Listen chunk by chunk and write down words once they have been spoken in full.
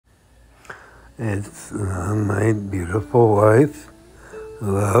It's my beautiful wife,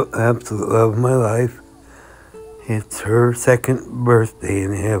 absolute love of my life. It's her second birthday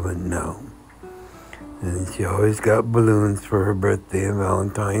in heaven now. And she always got balloons for her birthday and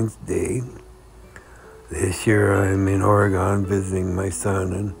Valentine's Day. This year I'm in Oregon visiting my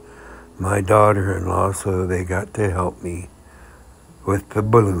son and my daughter-in-law, so they got to help me with the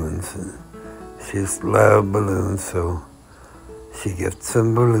balloons. She just loves balloons, so she gets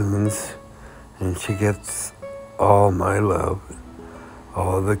some balloons and she gets all my love,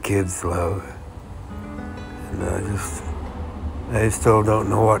 all the kids' love. And I still don't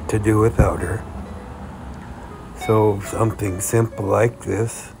know what to do without her. So something simple like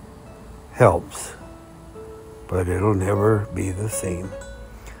this helps, but it'll never be the same.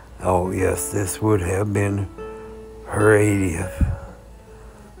 Oh yes, this would have been her 80th.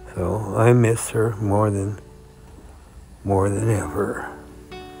 So I miss her more than ever.